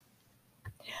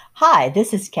Hi,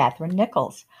 this is Katherine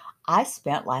Nichols. I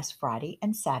spent last Friday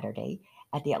and Saturday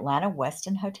at the Atlanta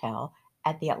Westin Hotel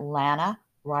at the Atlanta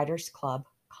Writers Club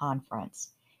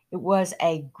conference. It was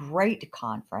a great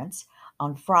conference.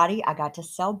 On Friday, I got to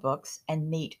sell books and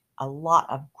meet a lot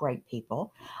of great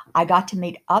people. I got to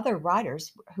meet other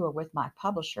writers who are with my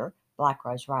publisher, Black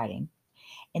Rose Writing.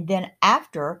 And then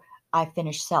after I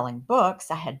finished selling books,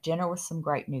 I had dinner with some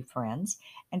great new friends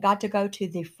and got to go to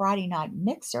the Friday night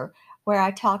mixer where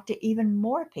I talked to even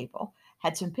more people,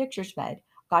 had some pictures made,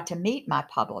 got to meet my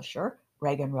publisher,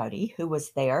 Reagan Rohde, who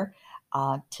was there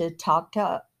to talk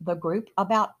to the group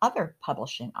about other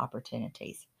publishing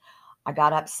opportunities. I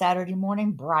got up Saturday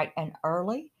morning bright and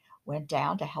early, went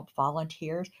down to help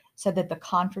volunteers so that the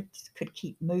conference could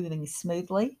keep moving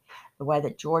smoothly the way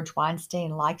that George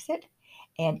Weinstein likes it.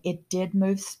 And it did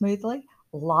move smoothly.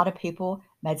 A lot of people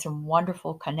made some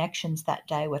wonderful connections that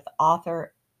day with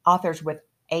authors with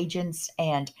agents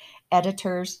and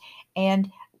editors.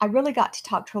 And I really got to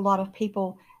talk to a lot of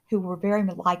people who were very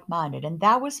like-minded. And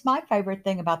that was my favorite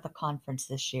thing about the conference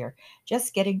this year,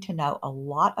 just getting to know a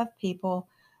lot of people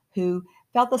who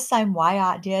felt the same way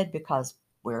I did because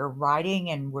we're writing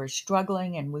and we're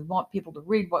struggling and we want people to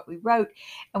read what we wrote.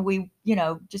 And we,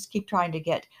 just keep trying to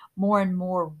get more and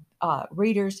more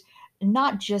readers,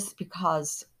 not just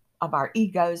because of our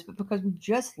egos, but because we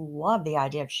just love the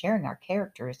idea of sharing our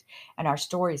characters and our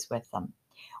stories with them.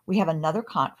 We have another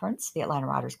conference. The Atlanta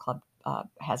Writers Club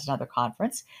has another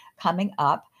conference coming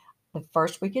up the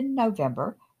first week in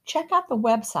November. Check out the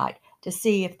website to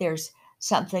see if there's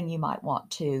something you might want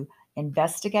to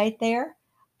investigate there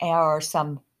or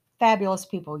some fabulous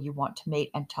people you want to meet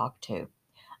and talk to.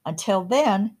 Until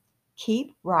then,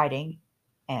 keep writing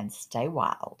and stay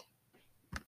wild.